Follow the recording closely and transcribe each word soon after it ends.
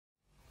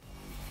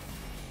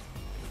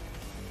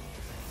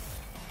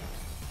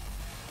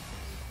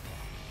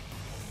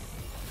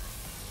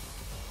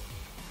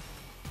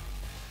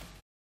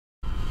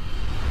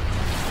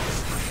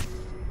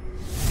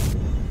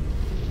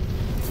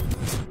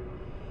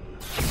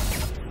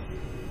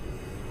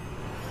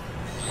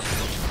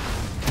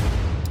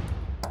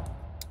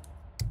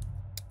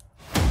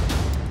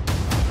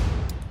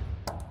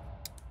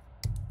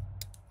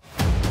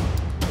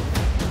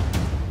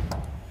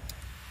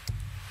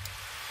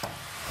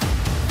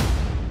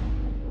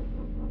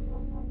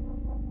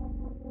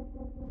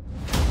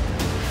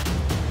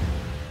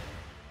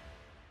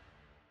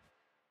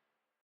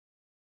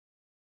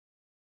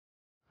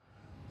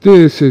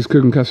This is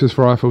Coogan Cassius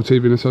for IFL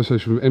TV in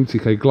association with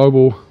MTK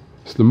Global.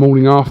 It's the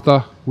morning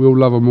after. We all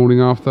love a morning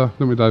after,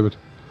 don't we, David?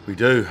 We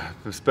do,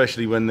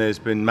 especially when there's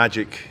been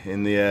magic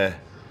in the air.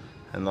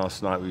 And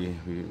last night we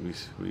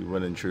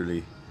well and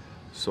truly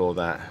saw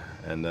that.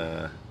 And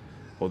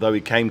although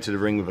he came to the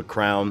ring with a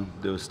crown,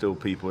 there were still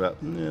people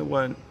that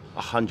weren't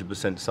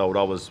 100% sold.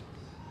 I was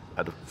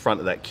at the front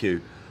of that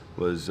queue.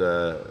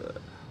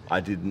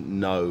 I didn't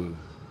know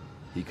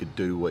he could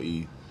do what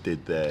he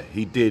did there.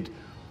 He did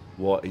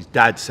what his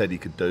dad said he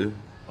could do.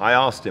 I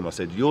asked him, I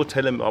said, you're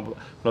telling me, when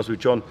I was with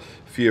John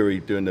Fury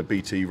doing the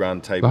BT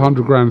round table. The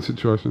 100 grand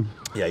situation.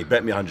 Yeah, he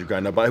bet me 100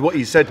 grand. No, but what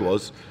he said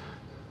was,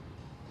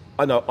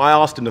 I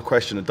asked him the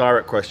question, a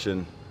direct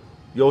question.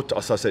 So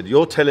I said,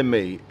 you're telling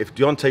me if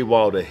Deontay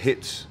Wilder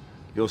hits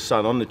your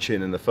son on the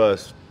chin in the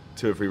first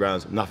 2 or 3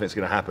 rounds, nothing's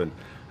going to happen?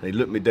 And he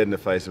looked me dead in the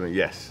face and went,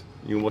 yes,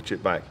 you can watch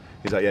it back.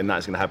 He's like, yeah,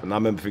 that's going to happen. And I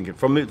remember thinking,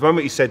 from the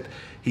moment he said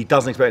he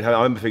doesn't expect it to happen,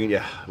 I remember thinking,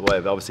 yeah,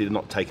 whatever. Obviously, they're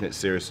not taking it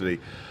seriously.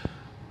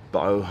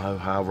 But oh,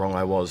 how wrong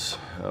I was.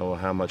 Oh,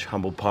 how much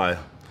humble pie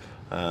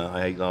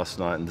I ate last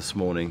night and this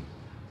morning,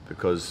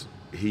 because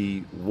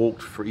he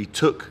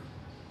took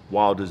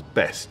Wilder's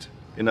best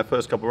in that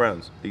first couple of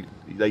rounds.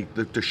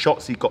 The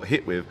shots he got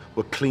hit with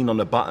were clean on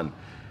the button.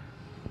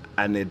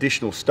 And the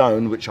additional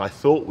stone, which I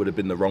thought would have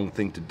been the wrong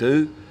thing to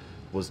do,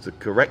 was the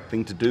correct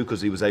thing to do,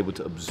 because he was able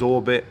to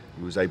absorb it.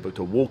 He was able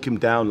to walk him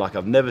down like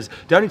I've never...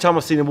 The only time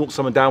I've seen him walk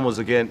someone down was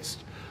against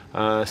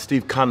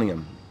Steve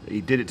Cunningham. He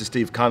did it to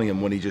Steve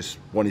Cunningham when he just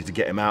wanted to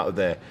get him out of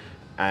there.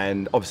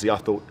 And obviously I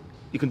thought,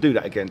 you can do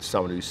that against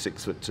someone who's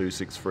 6'2",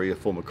 6'3", a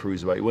former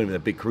cruiserweight. He wasn't even a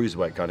big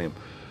cruiserweight, Cunningham.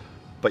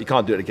 But you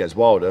can't do it against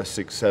Wilder,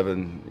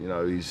 6'7", you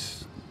know,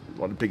 he's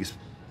one of the biggest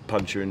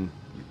puncher in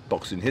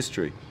boxing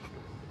history.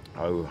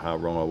 Oh, how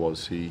wrong I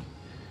was. He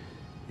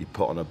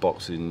put on a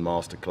boxing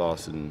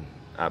masterclass and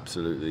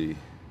absolutely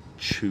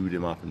chewed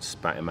him up and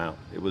spat him out.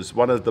 It was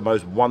one of the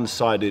most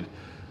one-sided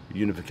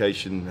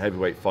unification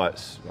heavyweight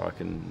fights I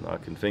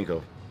can think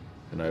of.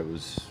 You know, it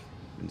was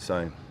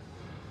insane.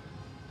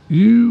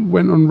 You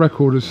went on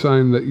record as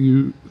saying that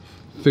you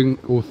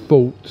think or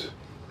thought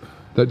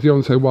that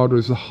Deontay Wilder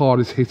is the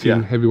hardest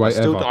hitting heavyweight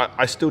ever.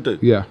 I still do.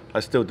 Yeah. I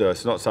still do.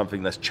 It's not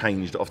something that's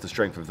changed off the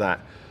strength of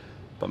that.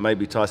 But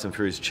maybe Tyson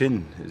Fury's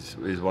chin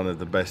is one of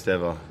the best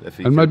ever.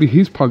 And maybe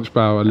his punch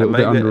power a little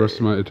bit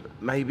underestimated.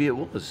 Maybe it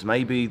was.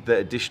 Maybe the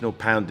additional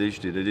poundage,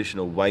 the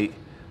additional weight,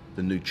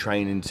 the new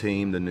training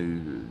team, the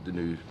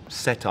new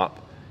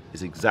setup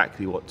is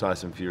exactly what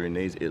Tyson Fury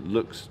needs. It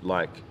looks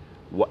like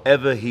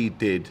whatever he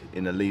did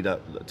in the lead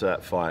up to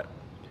that fight,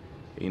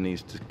 he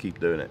needs to keep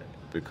doing it,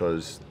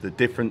 because the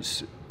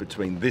difference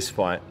between this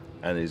fight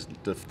and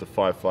the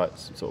 5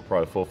 fights, sort of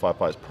prior, 4 or 5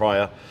 fights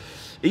prior,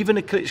 even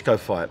the Klitschko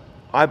fight,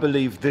 I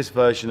believe this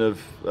version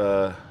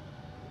of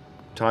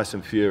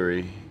Tyson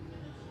Fury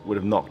would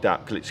have knocked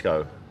out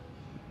Klitschko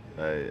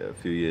a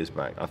few years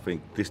back. I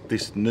think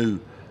this new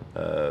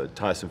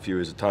Tyson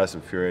Fury is a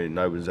Tyson Fury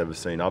nobody's ever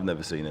seen. I've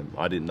never seen him.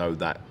 I didn't know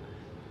that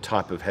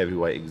type of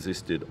heavyweight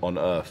existed on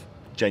earth,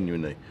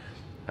 genuinely.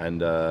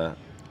 And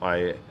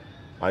I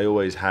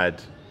always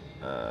had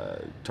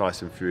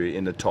Tyson Fury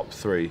in the top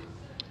 3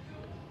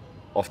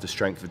 off the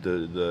strength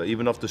of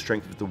even off the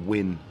strength of the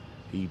win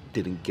he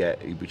didn't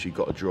get, which he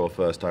got a draw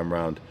first time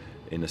round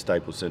in the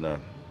Staples Center.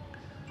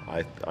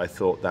 I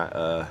thought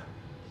that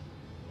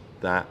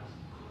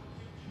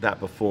that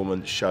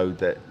performance showed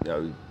that, you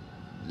know,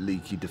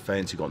 leaky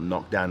defense. He got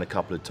knocked down a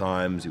couple of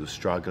times. He was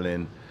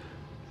struggling,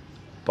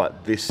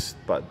 but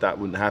that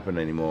wouldn't happen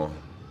anymore.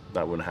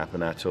 That wouldn't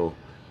happen at all.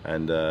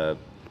 And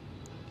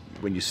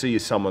when you see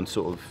someone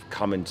sort of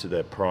come into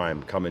their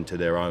prime, come into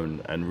their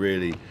own, and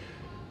really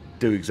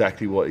do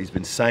exactly what he's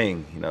been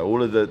saying, you know,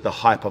 all of the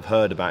hype I've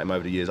heard about him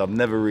over the years, I've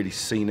never really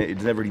seen it.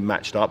 It's never really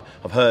matched up.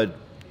 I've heard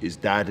his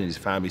dad and his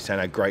family saying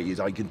how great he is.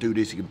 Oh, he can do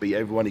this, he can beat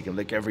everyone, he can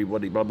lick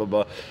everybody, blah, blah,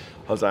 blah.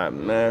 I was like,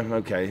 nah,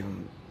 okay.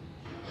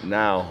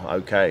 Now,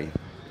 okay.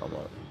 I'm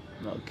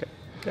like,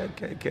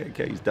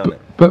 okay, he's done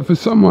it. But for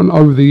someone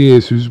over the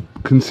years who's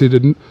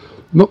considered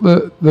not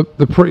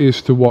the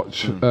prettiest to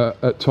watch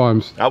at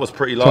times, that was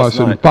pretty last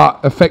Tyson, night,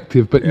 but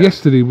effective. But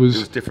yesterday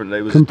was different.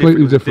 It was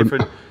completely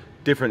different.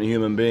 Different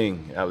human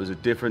being. That was a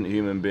different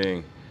human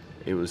being.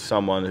 It was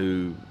someone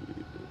who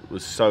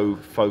was so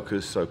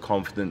focused, so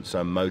confident,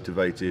 so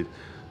motivated,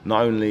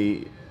 not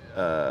only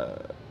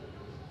for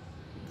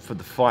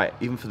the fight,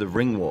 even for the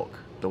ring walk,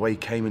 the way he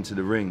came into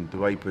the ring, the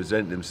way he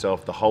presented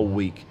himself the whole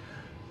week.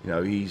 You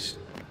know, he's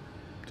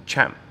the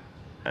champ,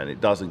 and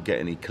it doesn't get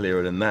any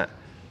clearer than that.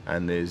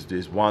 And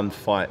there's one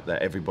fight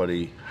that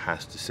everybody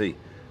has to see,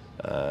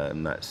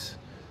 and that's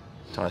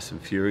Tyson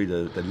Fury,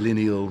 the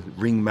lineal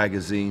Ring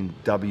Magazine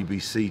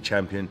WBC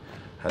champion,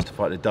 has to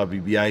fight the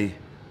WBA,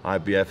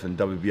 IBF and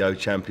WBO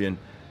champion,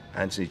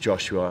 Anthony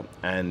Joshua.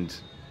 And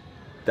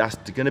that's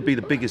going to be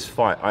the biggest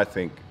fight, I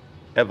think,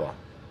 ever.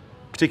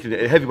 Particularly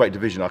in the heavyweight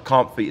division. I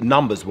can't think,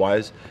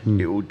 numbers-wise,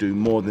 it will do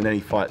more than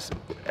any fights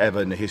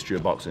ever in the history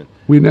of boxing.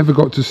 We never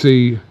got to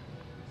see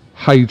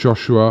Haye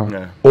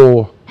Joshua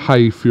or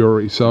Haye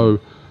Fury, so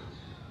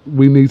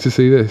we need to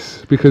see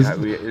this, because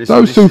Yeah,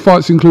 those two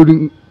fights,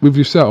 including with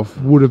yourself,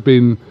 would have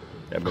been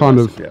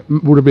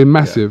would have been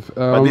massive.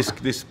 But this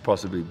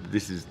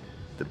is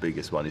the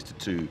biggest one. It's the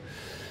two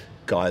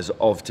guys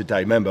of today.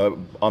 Remember,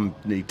 I'm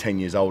nearly 10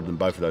 years older than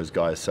both of those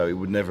guys, so it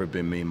would never have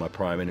been me in my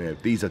prime anyway.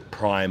 These are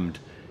primed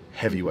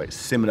heavyweights,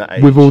 similar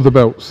age. With all the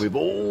belts. With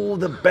all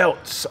the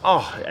belts.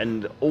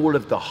 And all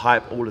of the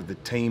hype, all of the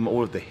team,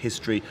 all of the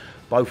history,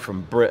 both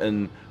from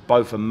Britain,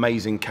 both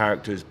amazing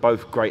characters,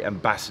 both great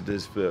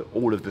ambassadors for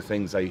all of the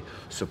things they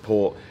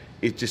support.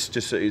 It's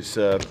as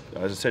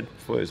I said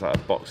before, it's like a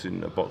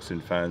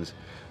boxing fan's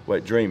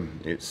wet dream.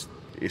 It's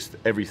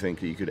everything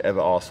that you could ever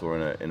ask for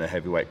in a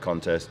heavyweight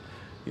contest.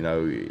 You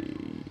know,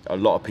 a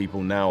lot of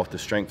people now, off the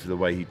strength of the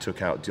way he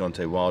took out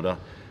Deontay Wilder,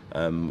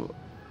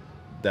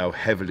 they'll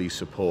heavily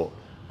support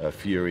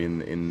Fury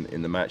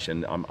in the match,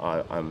 and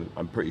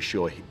I'm pretty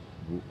sure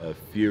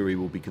Fury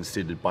will be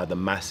considered by the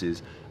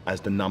masses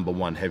as the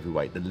 #1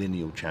 heavyweight, the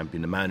lineal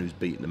champion, the man who's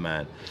beaten the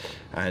man.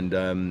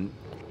 And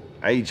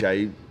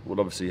AJ will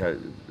obviously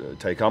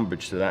take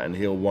umbrage to that, and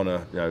he'll want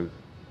to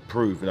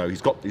prove.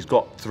 He's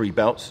got 3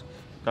 belts.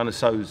 Kind of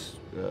so's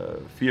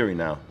Fury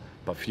now,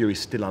 but Fury's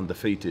still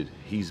undefeated.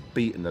 He's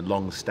beaten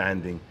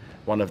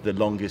one of the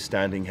longest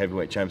standing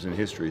heavyweight champions in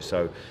history.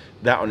 So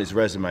that on his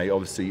resume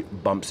obviously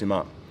bumps him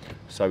up.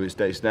 So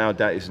it's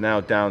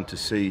now down to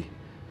see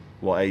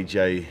what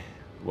AJ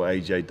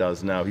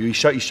does now. He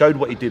showed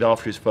what he did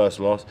after his first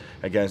loss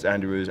against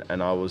Andy Ruiz,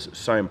 and I was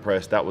so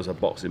impressed. That was a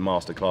boxing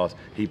masterclass.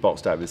 He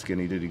boxed out of his skin.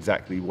 He did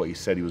exactly what he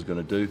said he was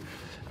going to do,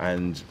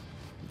 and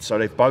so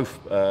they've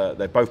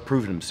both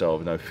proven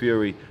themselves.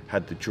 Fury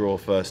had the draw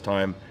first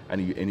time, and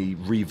he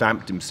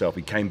revamped himself.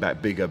 He came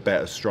back bigger,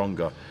 better,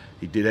 stronger.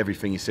 He did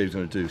everything he said he was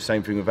going to do.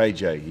 Same thing with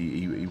AJ.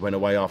 He went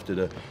away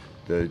after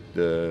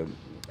the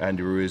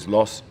Andy Ruiz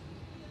loss.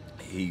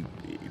 He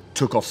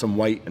took off some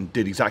weight and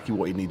did exactly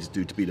what he needed to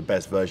do to be the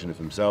best version of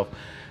himself.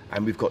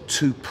 And we've got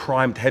 2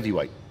 primed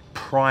heavyweight,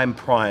 prime,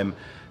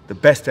 the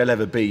best they'll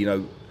ever be.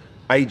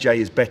 AJ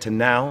is better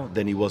now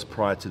than he was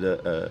prior to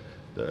the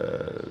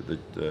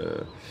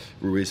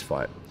Ruiz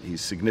fight.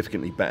 He's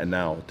significantly better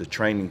now. The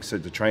training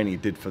he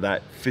did for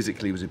that,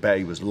 physically he was better.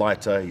 He was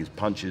lighter. His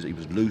punches, he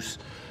was loose.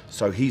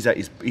 So he's at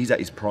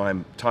his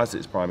prime. Tyson's at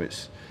his prime.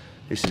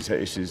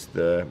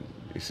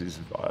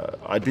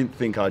 I didn't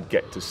think I'd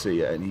get to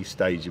see at any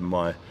stage in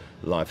my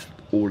life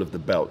all of the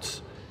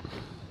belts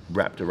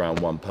wrapped around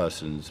one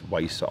person's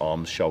waist,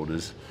 arms,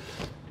 shoulders.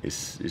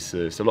 It's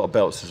a lot of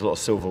belts. There's a lot of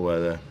silverware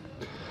there.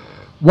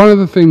 One of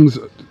the things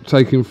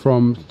taken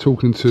from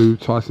talking to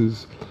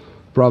Tyson's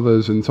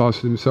brothers and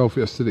Tyson himself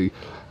yesterday,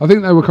 I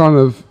think they were kind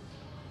of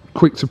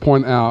quick to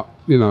point out,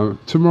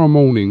 tomorrow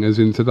morning, as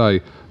in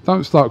today,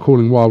 don't start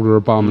calling Wilder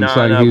a bum and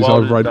saying he's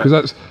overrated,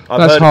 because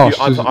that's harsh.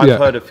 I've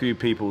heard a few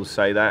people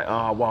say that,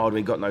 Wilder,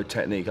 he got no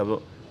technique. I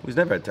thought, he's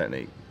never had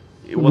technique.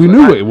 We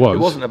knew what it was. It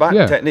wasn't about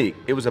technique.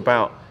 It was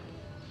about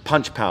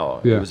punch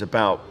power. Yeah. It was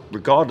about,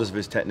 regardless of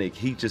his technique,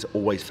 he just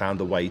always found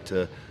a way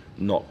to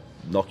knock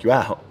you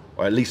out,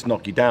 or at least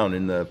knock you down.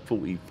 In the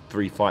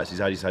 43 fights he's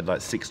had like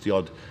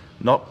 60-odd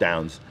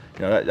knockdowns.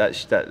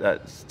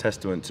 That's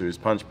testament to his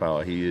punch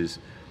power.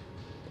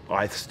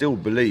 I still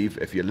believe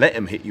if you let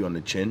him hit you on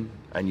the chin,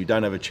 and you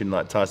don't have a chin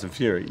like Tyson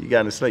Fury, you're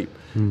going to sleep.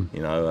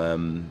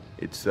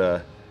 It's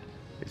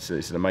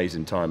an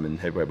amazing time in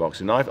heavyweight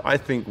boxing. I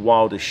think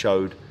Wilder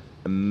showed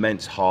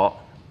immense heart,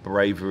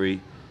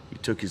 bravery. He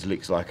took his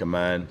licks like a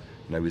man.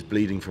 He was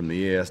bleeding from the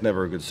ear. That's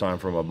never a good sign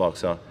from a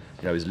boxer.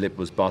 His lip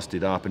was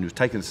busted up, and he was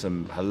taking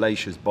some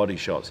hellacious body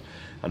shots.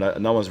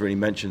 And no one's really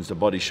mentioned the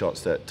body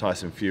shots that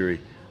Tyson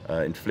Fury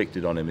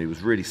inflicted on him. He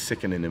was really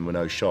sickening him with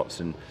those shots.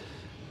 And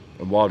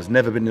Wilder's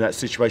never been in that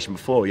situation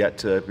before. He had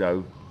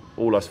to,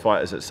 all us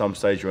fighters at some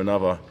stage or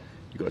another,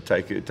 you've got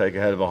to take a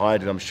hell of a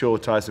hiding. I'm sure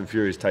Tyson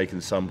Fury has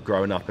taken some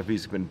growing up. If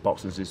he's been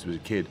boxing since he was a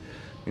kid,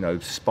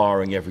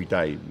 sparring every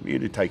day,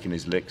 he'd have taken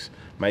his licks.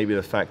 Maybe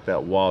the fact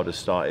that Wilder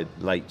started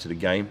late to the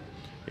game,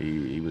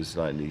 he was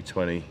like nearly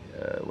 20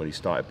 when he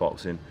started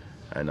boxing,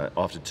 and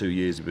after 2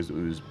 years he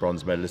was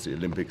bronze medalist at the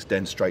Olympics,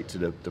 then straight to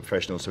the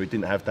professionals. So he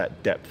didn't have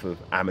that depth of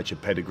amateur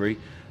pedigree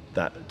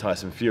that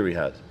Tyson Fury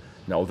had.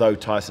 Now, although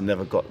Tyson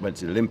never went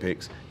to the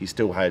Olympics, he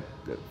still had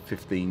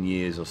 15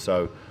 years or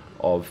so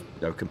of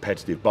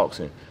competitive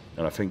boxing,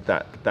 and I think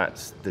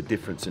that's the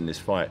difference in this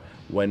fight.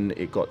 When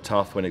it got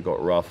tough, when it got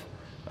rough,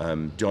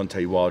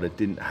 Deontay Wilder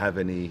didn't have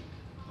any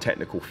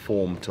technical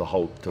form to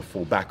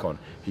fall back on.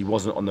 He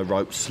wasn't on the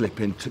rope,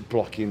 slipping,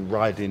 blocking,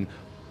 riding.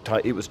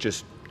 It was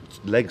just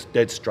legs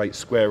dead straight,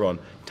 square on,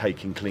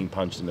 taking clean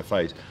punches in the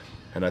face.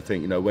 And I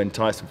think, when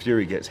Tyson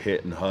Fury gets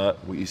hit and hurt,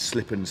 he's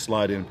slipping and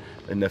sliding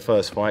in their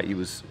first fight,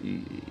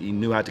 he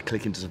knew how to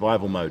click into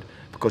survival mode,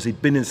 because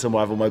he'd been in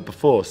survival mode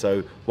before.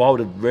 So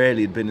Wilder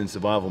rarely had been in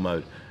survival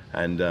mode.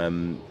 And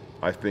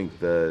I think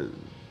the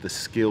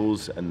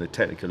skills and the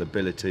technical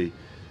ability,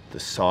 the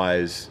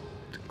size,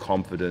 the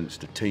confidence,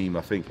 the team,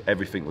 I think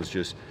everything was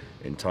just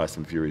in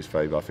Tyson Fury's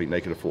favour. I think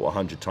they could have fought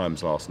 100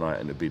 times last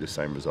night and it'd be the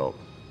same result.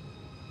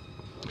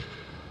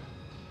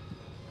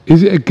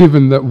 Is it a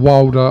given that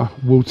Wilder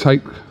will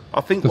take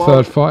I think the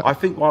third fight? I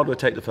think Wilder would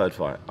take the third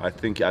fight. I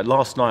think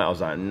last night I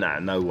was like, nah,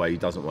 no way, he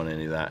doesn't want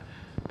any of that.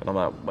 But I'm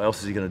like, what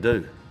else is he going to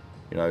do?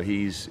 You know,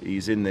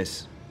 he's in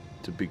this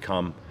to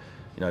become,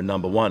 you know,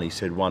 number one. He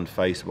said one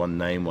face, one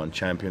name, one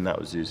champion. That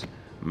was his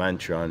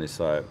mantra. And it's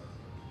like,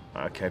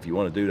 okay, if you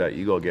want to do that,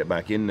 you got to get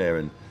back in there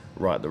and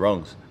right the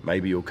wrongs.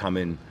 Maybe you'll come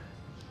in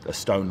a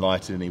stone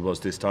lighter than he was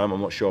this time. I'm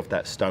not sure if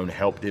that stone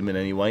helped him in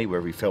any way,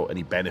 whether he felt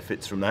any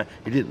benefits from that.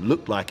 He didn't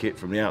look like it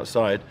from the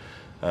outside.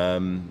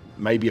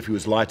 Maybe if he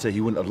was lighter,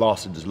 he wouldn't have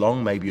lasted as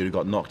long. Maybe he'd have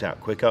got knocked out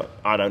quicker.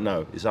 I don't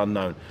know. It's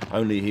unknown.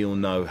 Only he'll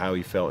know how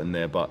he felt in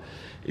there, but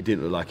it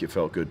didn't look like it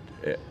felt good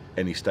at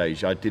any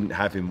stage. I didn't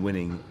have him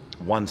winning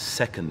 1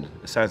 second.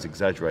 It sounds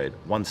exaggerated.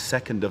 1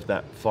 second of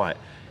that fight,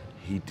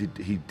 he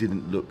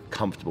didn't look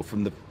comfortable.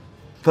 From the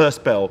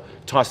first bell,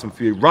 Tyson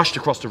Fury rushed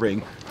across the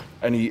ring,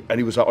 and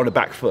he was like on the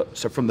back foot.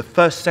 So from the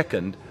first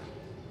second,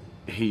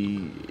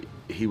 he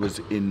was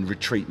in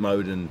retreat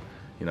mode and,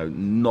 you know,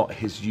 not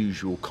his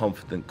usual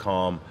confident,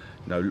 calm,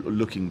 you know,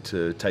 looking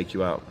to take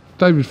you out.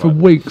 David, for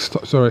weeks,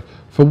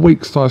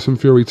 Tyson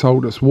Fury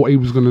told us what he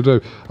was going to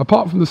do.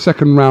 Apart from the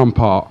second round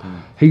part,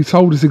 he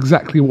told us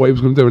exactly what he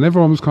was going to do, and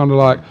everyone was kind of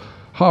like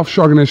half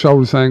shrugging their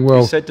shoulders, saying,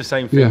 "Well." He said the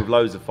same thing with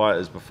loads of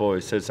fighters before.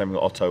 He said something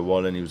with Otto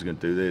Wallen. He was going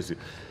to do this,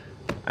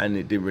 and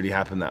it didn't really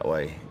happen that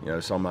way. You know,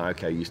 so I'm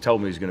like, okay, he's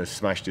told me he's going to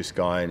smash this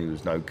guy, and he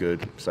was no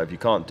good. So if you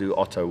can't do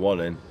Otto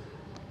Wallen,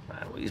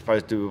 what are you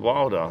supposed to do with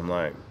Wilder? I'm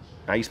like,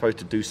 how are you supposed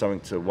to do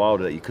something to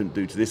Wilder that you couldn't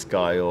do to this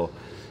guy? Or,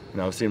 you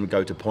know, I've seen him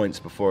go to points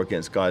before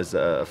against guys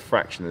that are a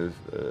fraction of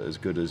as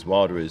good as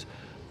Wilder is,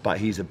 but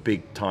he's a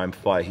big time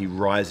fighter. He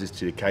rises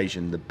to the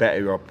occasion. The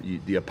better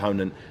the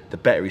opponent, the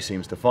better he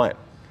seems to fight.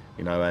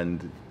 You know,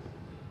 and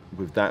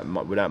with that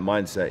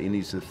mindset, he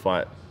needs to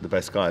fight the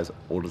best guys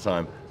all the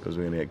time, because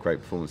we're going to get great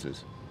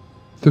performances.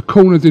 The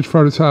corner did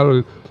throw the towel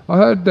in. I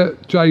heard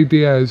that Jay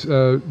Diaz,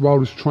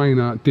 Wilder's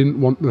trainer, didn't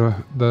want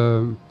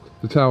the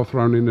towel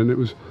thrown in, and it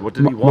was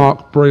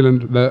Mark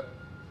Breland that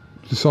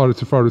decided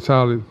to throw the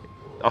towel in.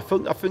 I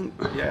think,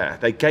 yeah,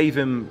 they gave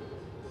him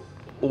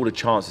all the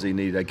chances he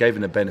needed. They gave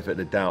him the benefit of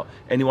the doubt.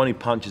 Anyone who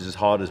punches as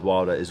hard as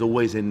Wilder is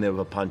always in there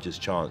with a puncher's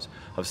chance.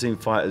 I've seen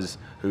fighters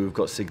who have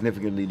got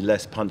significantly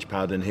less punch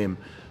power than him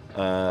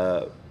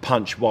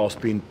punch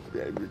whilst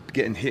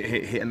getting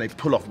hit, and they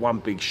pull off one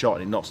big shot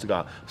and it knocks the guy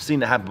out. I've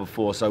seen that happen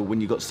before. So when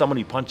you've got someone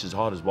who punches as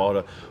hard as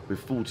Wilder with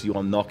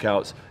 41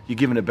 knockouts, you're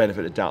given the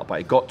benefit of the doubt.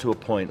 But it got to a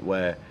point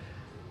where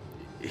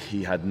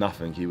he had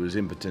nothing. He was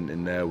impotent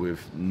in there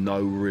with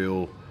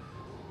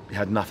he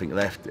had nothing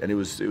left, and it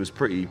was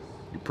pretty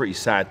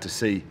sad to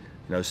see, you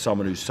know,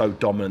 someone who's so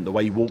dominant, the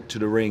way he walked to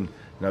the ring,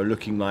 you know,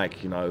 looking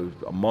like, you know,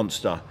 a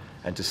monster,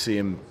 and to see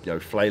him, you know,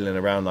 flailing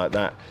around like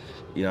that,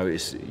 you know,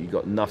 you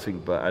got nothing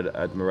but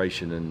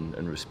admiration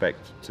and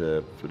respect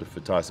for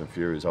Tyson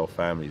Fury, his whole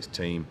family, his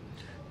team.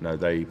 You know,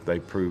 they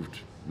proved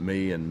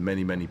me and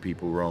many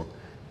people wrong,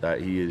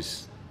 that he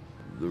is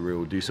the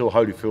real deal. You saw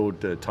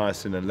Holyfield,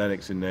 Tyson and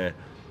Lennox in there.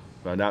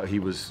 Now he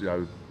was, you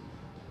know,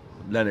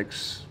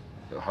 Lennox,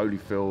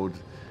 Holyfield,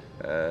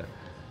 you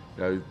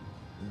know,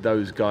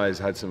 those guys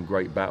had some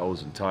great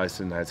battles, and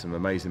Tyson had some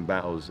amazing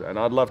battles. And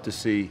I'd love to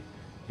see,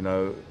 you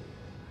know,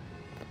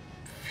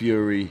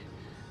 Fury,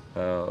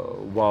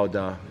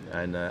 Wilder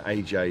and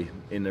AJ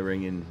in the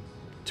ring in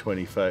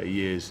 20, 30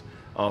 years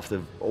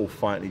after all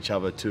fighting each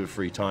other 2 or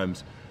 3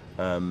 times.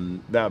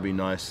 That would be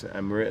nice.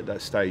 And we're at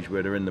that stage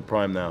where they're in the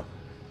prime now.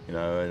 You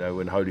know,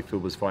 when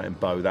Holyfield was fighting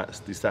Bo,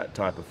 it's that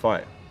type of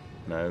fight.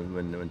 You know,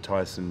 when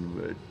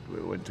Tyson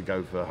went to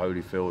go for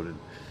Holyfield, and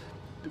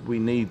we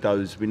need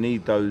those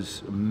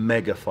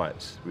mega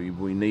fights.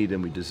 We need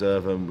them. We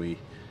deserve them. We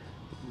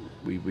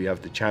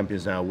have the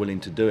champions now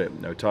willing to do it.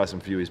 You know, Tyson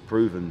Fury's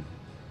proven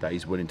that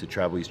he's willing to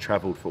travel. He's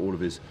travelled for all of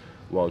his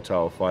world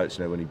title fights.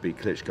 You know, when he beat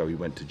Klitschko, he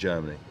went to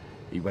Germany.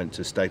 He went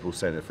to Staples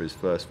Center for his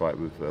first fight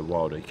with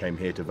Wilder. He came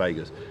here to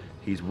Vegas.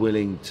 He's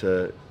willing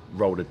to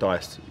roll the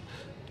dice.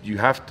 You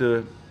can't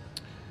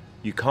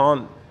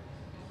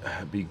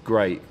be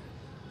great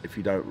if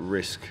you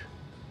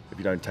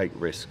don't take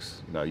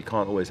risks. You know, you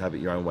can't always have it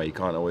your own way. You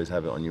can't always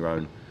have it on your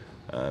own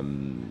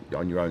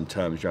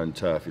terms, your own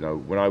turf. You know,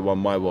 when I won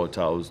my world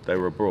titles, they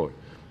were abroad.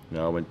 You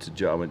know, I went to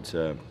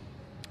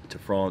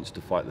France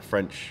to fight the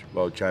French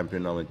world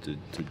champion. I went to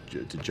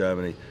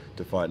Germany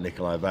to fight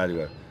Nikolai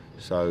Valuev.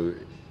 So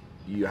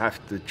you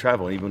have to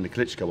travel. Even the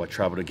Klitschko, I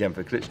travelled again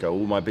for Klitschko.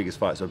 All my biggest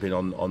fights I've been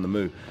on the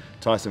move.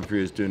 Tyson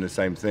Fury is doing the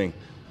same thing,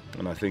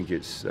 and I think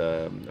it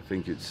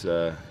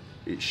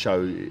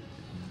showed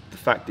the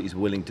fact that he's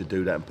willing to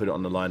do that and put it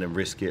on the line and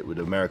risk it with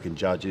American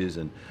judges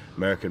and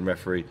American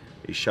referee.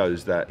 It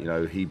shows that, you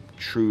know, he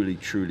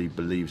truly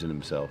believes in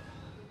himself.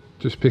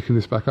 Just picking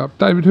this back up,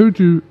 David, who'd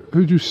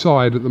you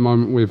side at the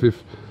moment with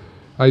if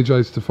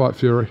AJ's to fight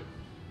Fury?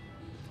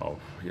 Oh,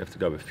 you have to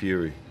go with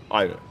Fury.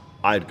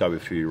 I'd go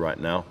with Fury right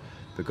now,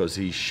 because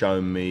he's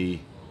shown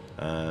me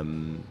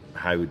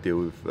how he deal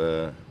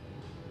with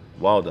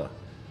Wilder.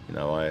 You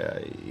know,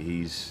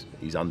 he's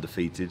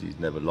undefeated. He's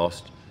never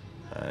lost.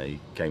 He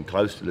came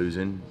close to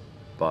losing,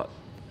 but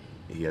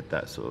he had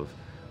that sort of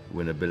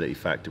winnability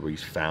factor where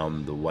he's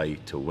found the way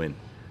to win.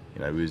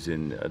 You know, he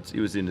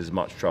was in as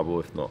much trouble,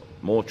 if not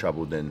more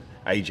trouble, than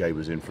AJ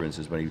was in, for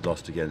instance, when he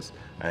lost against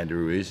Andy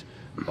Ruiz.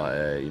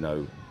 But you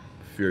know,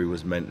 Fury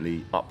was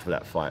mentally up for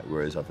that fight,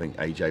 whereas I think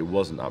AJ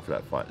wasn't up for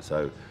that fight.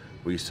 So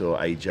we saw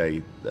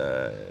AJ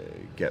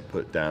get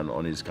put down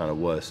on his kind of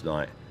worst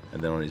night,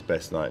 and then on his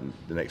best night, and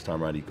the next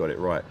time around he got it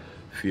right.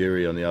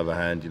 Fury, on the other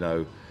hand, you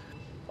know,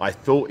 I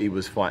thought he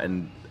was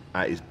fighting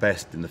at his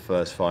best in the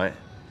first fight,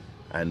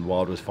 and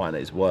Wilder was fighting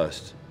at his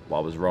worst.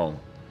 Well, I was wrong.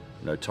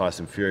 You know,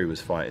 Tyson Fury was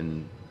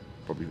fighting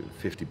probably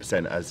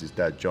 50%, as his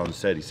dad John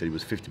said. He said he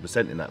was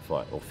 50% in that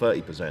fight, or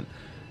 30%.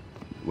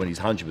 When he's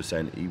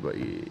 100%,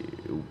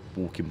 he'll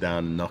walk him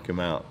down and knock him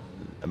out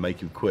and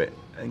make him quit.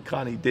 And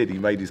kind of he did. He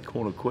made his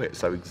corner quit.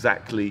 So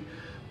exactly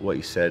what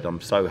he said.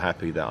 I'm so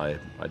happy that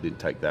I did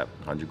take that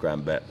 100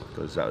 grand bet,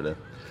 because that would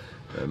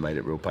have made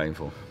it real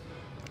painful.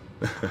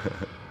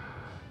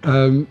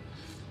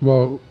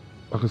 Well,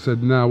 like I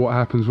said, now what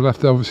happens? We'll have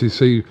to obviously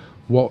see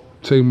what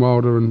Team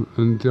Wilder and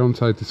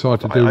Deontay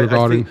decide to do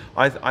regarding.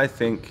 I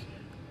think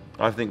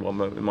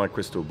in my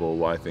crystal ball,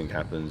 what I think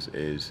happens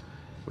is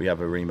we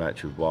have a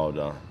rematch with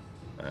Wilder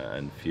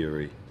and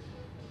Fury,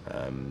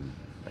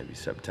 maybe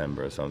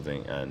September or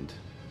something, and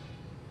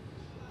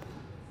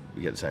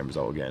we get the same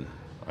result again.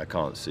 I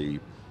can't see,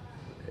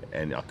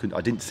 and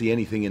I didn't see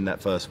anything in that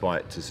first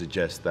fight to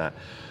suggest that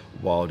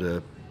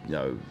Wilder, you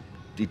know,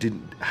 he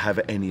didn't have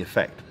any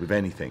effect with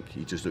anything.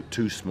 He just looked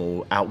too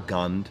small,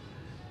 outgunned.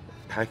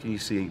 How can you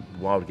see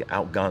Wilder get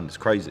outgunned? It's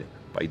crazy,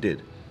 but he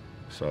did.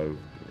 So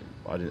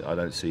I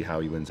don't see how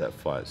he wins that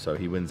fight. So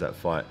he wins that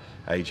fight.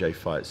 AJ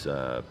fights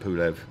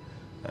Pulev.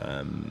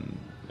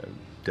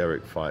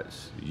 Derek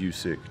fights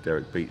Usyk.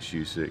 Derek beats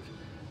Usyk.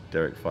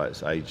 Derek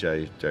fights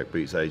AJ. Derek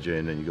beats AJ,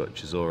 and then you got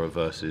Chisora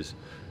versus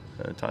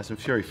Tyson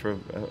Fury for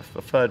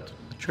a third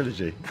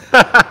trilogy.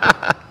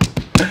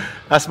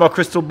 That's my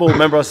crystal ball.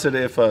 Remember, I said it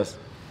here first.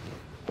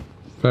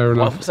 Fair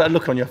enough. What's that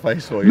look on your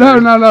face for? No.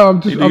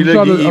 I'm just.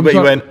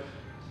 You went.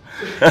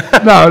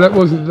 No, that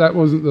wasn't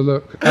the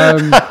look.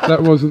 That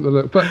wasn't the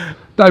look. But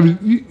David,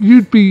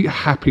 you'd be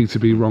happy to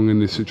be wrong in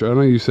this situation.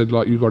 I know you said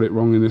like you got it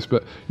wrong in this,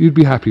 but you'd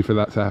be happy for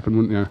that to happen,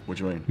 wouldn't you? What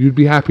do you mean? You'd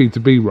be happy to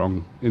be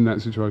wrong in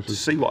that situation. To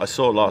see what I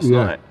saw last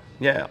night.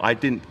 Yeah, I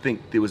didn't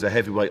think there was a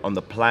heavyweight on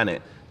the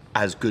planet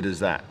as good as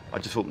that. I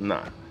just thought,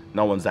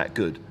 no one's that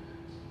good.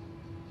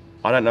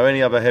 I don't know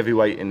any other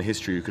heavyweight in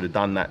history who could have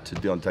done that to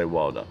Deontay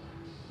Wilder.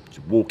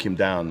 Just walk him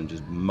down and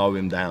just mow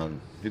him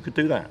down. Who could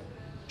do that?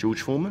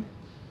 George Foreman?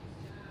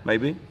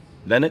 Maybe?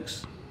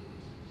 Lennox?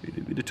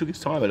 He took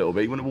his time a little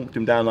bit. He wouldn't have walked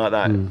him down like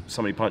that.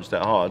 Somebody punched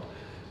that hard.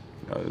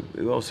 You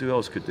know, who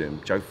else could do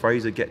him? Joe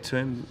Frazier get to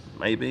him?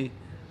 Maybe.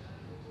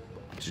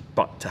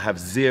 But to have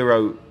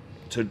zero,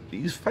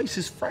 his face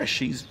is fresh.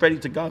 He's ready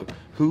to go.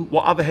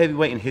 What other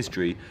heavyweight in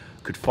history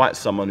could fight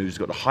someone who's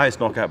got the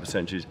highest knockout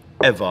percentages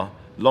ever,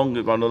 one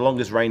of the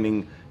longest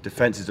reigning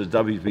defenses of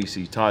the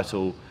WBC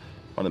title,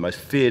 one of the most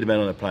feared men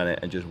on the planet,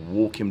 and just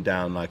walk him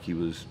down like he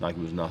was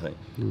nothing.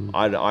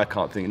 I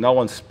can't think. No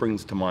one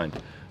springs to mind,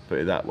 put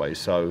it that way.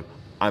 So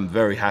I'm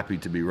very happy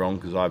to be wrong,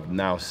 because I've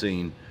now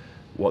seen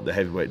what the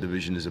heavyweight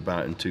division is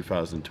about in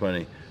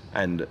 2020,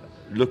 and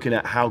looking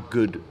at how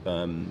good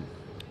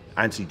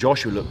Anthony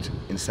Joshua looked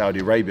in Saudi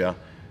Arabia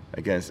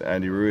against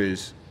Andy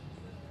Ruiz.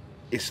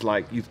 It's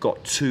like you've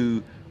got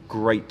two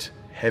great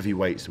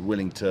heavyweights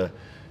willing to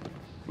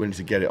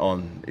get it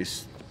on.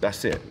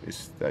 That's it.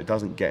 It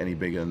doesn't get any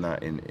bigger than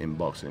that in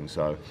boxing.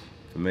 So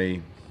for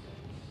me,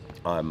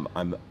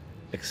 I'm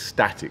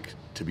ecstatic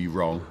to be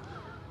wrong.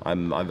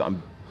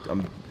 I'm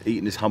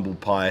eating this humble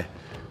pie,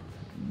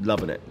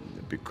 loving it,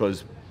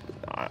 because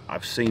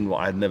I've seen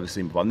what I've never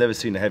seen before. I've never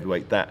seen a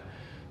heavyweight that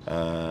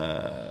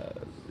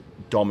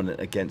dominant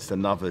against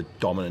another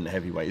dominant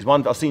heavyweight.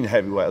 I've seen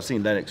heavyweight. I've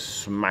seen Lennox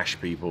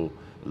smash people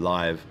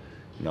live.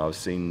 You know, I've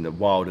seen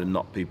Wilder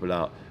knock people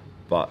out,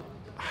 but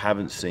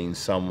haven't seen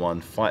someone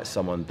fight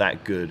someone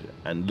that good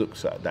and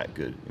looks at that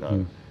good. You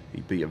know,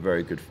 he beat a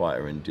very good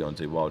fighter in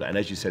Deontay Wilder. And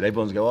as you said,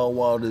 everyone's going, "Oh,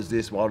 Wilder's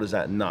this, Wilder's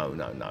that." No.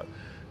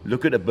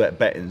 Look at the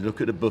betting. Look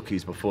at the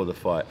bookies before the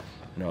fight.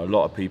 You know, a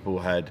lot of people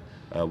had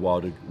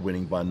Wilder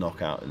winning by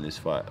knockout in this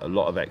fight. A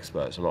lot of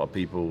experts, a lot of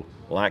people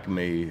like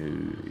me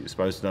who are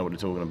supposed to know what they're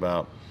talking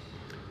about.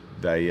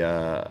 They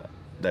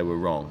were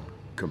wrong,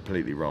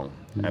 completely wrong.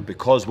 And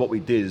because what we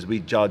did is we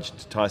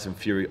judged Tyson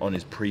Fury on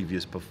his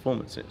previous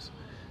performances.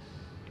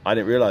 I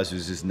didn't realise there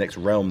was this next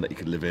realm that he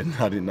could live in.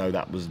 I didn't know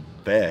that was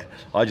there.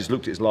 I just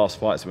looked at his last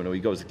fights when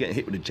he was getting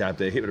hit with a jab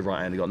there, hit with a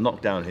right hand, he got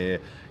knocked down here.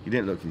 He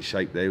didn't look in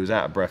shape there. He was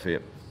out of breath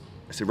here.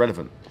 It's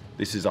irrelevant.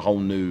 This is a whole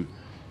new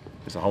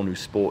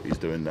sport he's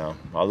doing now.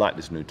 I like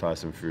this new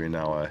Tyson Fury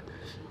now.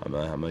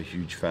 I'm a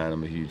huge fan.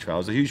 I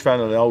was a huge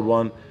fan of the old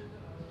one,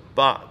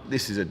 but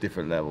this is a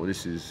different level.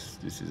 This is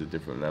a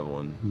different level,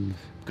 and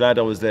glad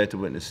I was there to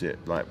witness it,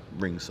 like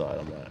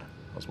ringside.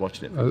 I was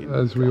watching it.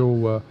 As we all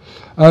were.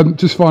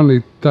 Just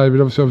finally, David,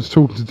 obviously I was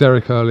talking to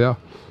Derek earlier,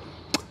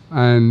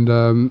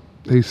 and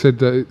he said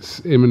that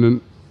it's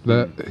imminent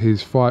that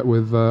his fight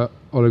with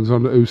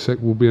Alexander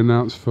Usyk will be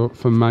announced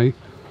for May.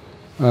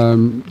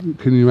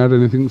 Can you add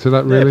anything to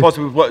that, really? Yeah,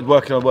 possibly. We're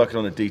working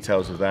on the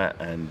details of that,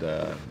 and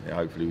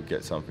hopefully we'll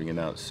get something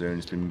announced soon.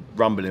 It's been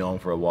rumbling on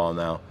for a while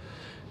now.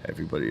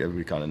 Everybody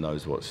kind of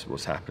knows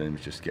what's happening. We're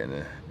just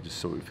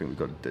we think we've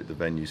got the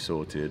venue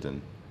sorted,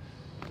 and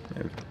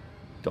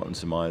dotting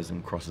some I's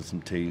and crossing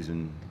some T's,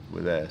 and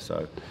we're there.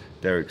 So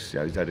Derek's,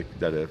 he's had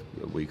a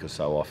week or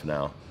so off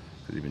now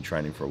because he's been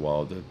training for a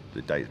while.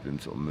 The date's been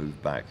sort of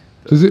moved back.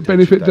 Does it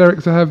benefit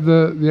Derek to have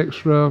the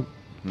extra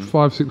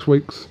 5-6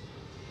 weeks?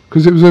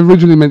 Because it was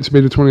originally meant to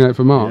be the 28th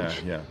of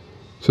March. Yeah.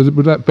 So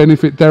would that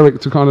benefit Derek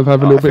to kind of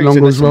have a little bit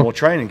longer as well? More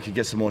training. He could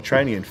get some more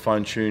training and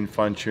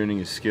fine-tuning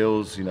his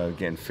skills.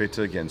 Getting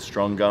fitter, getting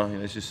stronger.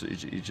 He's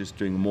just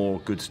doing more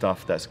good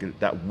stuff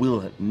that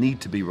will need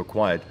to be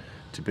required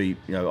to be,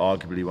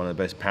 arguably one of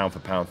the best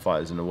pound-for-pound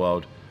fighters in the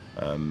world.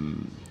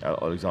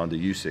 Alexander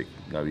Usyk.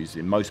 He's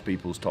in most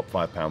people's top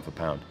 5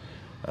 pound-for-pound.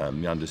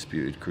 The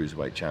undisputed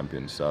cruiserweight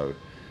champion. So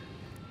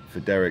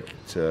for Derek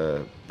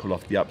to pull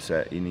off the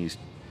upset, he needs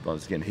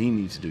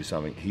to do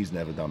something he's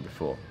never done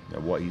before.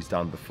 What he's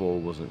done before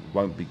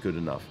won't be good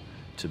enough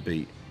to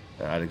beat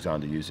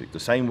Alexander Usyk. The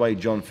same way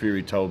John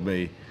Fury told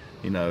me,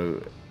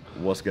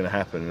 what's going to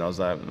happen, and I was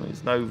like,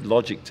 there's no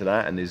logic to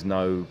that, and there's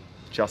no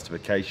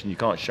justification. You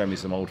can't show me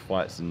some old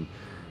fights, and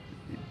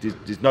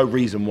there's no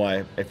reason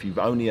why, if you've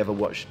only ever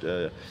watched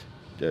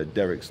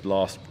Derek's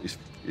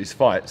his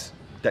fights,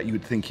 that you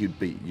would think he'd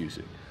beat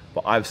Usyk.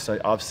 But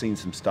I've seen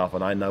some stuff,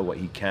 and I know what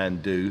he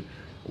can do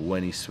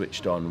when he's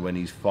switched on, when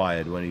he's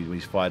fired, when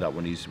he's fired up,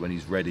 when he's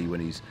ready, when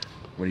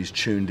he's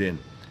tuned in.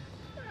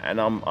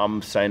 And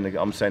I'm saying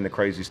the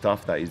crazy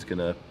stuff that he's going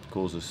to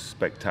cause a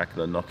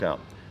spectacular knockout.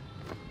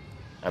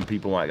 And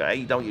people might go, hey,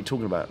 you know what you're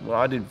talking about. Well,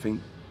 I didn't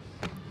think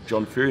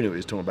John Fury knew what he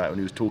was talking about when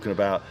he was talking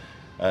about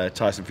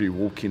Tyson Fury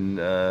walking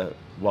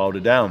Wilder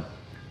down.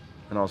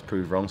 And I was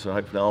proved wrong, so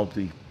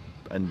hopefully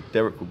and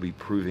Derek will be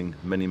proving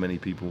many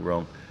people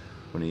wrong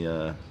when he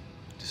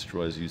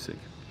destroys Usyk.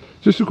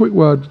 Just a quick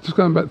word, just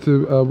going back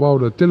to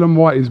Wilder. Dylan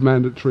White is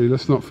mandatory,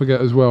 let's not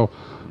forget as well,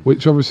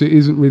 which obviously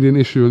isn't really an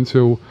issue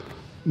until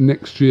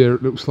next year,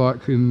 it looks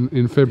like,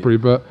 in February.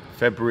 But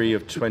February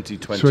of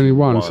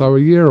 2021. So a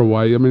year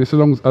away. I mean, it's a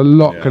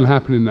lot can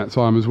happen in that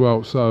time as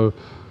well. So,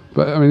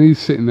 but I mean, he's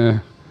sitting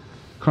there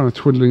kind of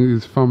twiddling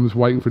his thumbs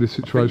waiting for this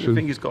situation. I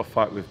think he's got a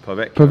fight with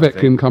Povetkin.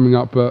 Povetkin coming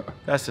up, but...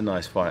 That's a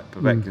nice fight.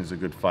 Povetkin's a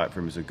good fight for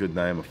him. It's a good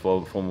name, a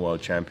former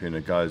world champion.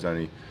 A guy's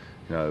only...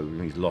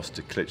 he's lost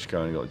to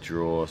Klitschko and got a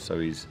draw, so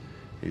he's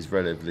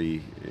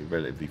relatively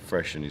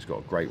fresh, and he's got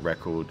a great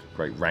record,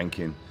 great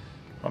ranking.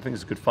 I think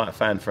it's a good fight, a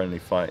fan-friendly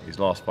fight. His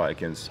last fight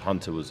against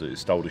Hunter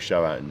stole the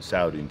show out in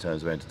Saudi in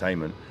terms of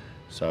entertainment,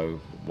 so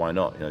why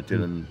not?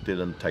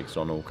 Dylan takes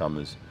on all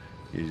comers.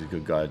 He's a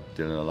good guy,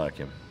 Dylan. I like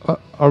him.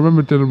 I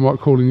remember Dylan White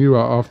calling you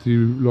out after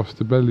you lost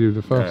to Bellew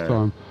the first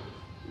time,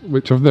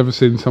 which I've never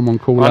seen someone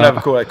call out. I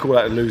never call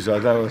out a loser. I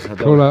don't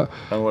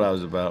know what that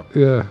was about.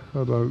 Yeah,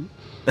 I don't.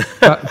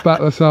 Back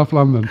to South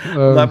London.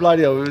 No,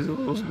 bloody hell,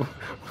 what's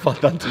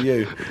I done to you?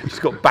 You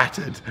just got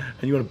battered,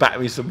 and you want to batter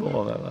me some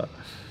more like that.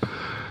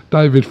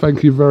 David,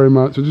 thank you very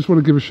much. I just want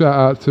to give a shout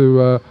out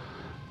to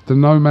the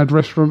Nomad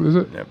restaurant, is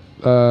it? Yep.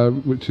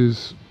 Which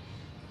is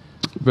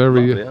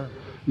very... Lovely,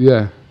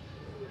 yeah.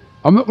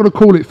 I'm not going to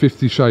call it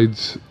 50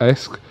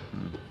 Shades-esque,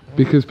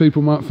 because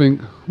people might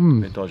think, a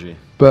bit dodgy.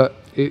 But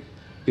it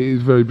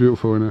is very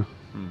beautiful in here.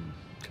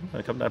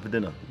 Come down for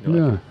dinner.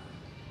 Yeah,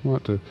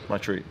 might do. My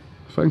treat.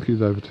 Thank you,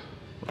 David.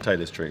 I'll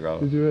Taylor's treat,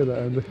 rather. Did you hear that,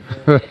 Andy?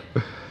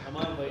 Am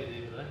I invited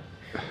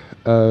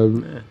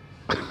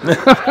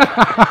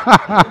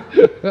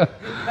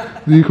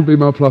You could be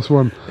my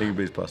 +1. He can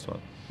be his +1.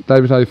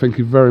 David Haye, thank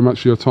you very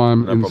much for your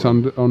time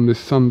on this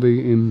Sunday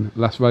in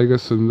Las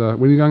Vegas. And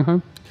when are you going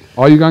home?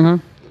 Are you going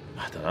home?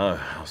 I don't know.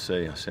 I'll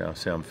see how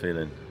I'm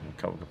feeling.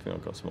 I think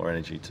I've got some more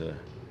energy to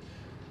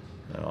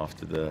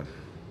after the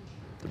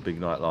big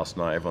night last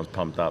night. Everyone's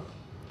pumped up.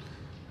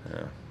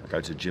 I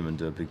go to the gym and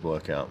do a big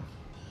workout.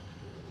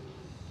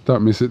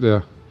 Don't miss it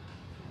there.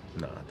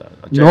 No, I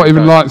don't. Not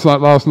even lights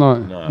like last night.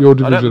 No. Your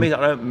division.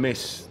 I don't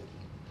miss.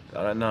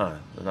 I don't know.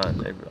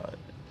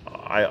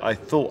 I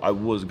thought I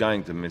was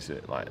going to miss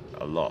it like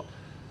a lot,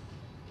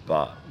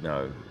 but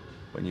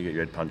when you get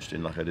your head punched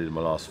in like I did in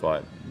my last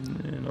fight,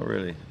 not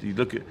really. You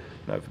look at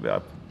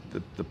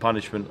the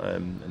punishment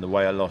and the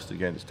way I lost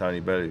against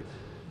Tony Bellew.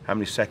 How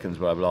many seconds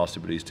would I have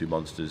lasted with these two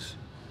monsters?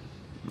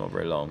 Not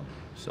very long.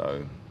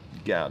 So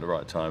get out at the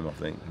right time. I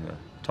think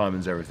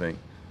timing's everything.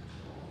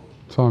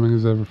 Timing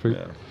is everything.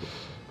 Yeah.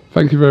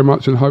 Thank you very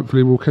much, and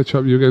hopefully we'll catch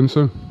up with you again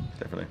soon.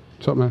 Definitely.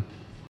 Top man.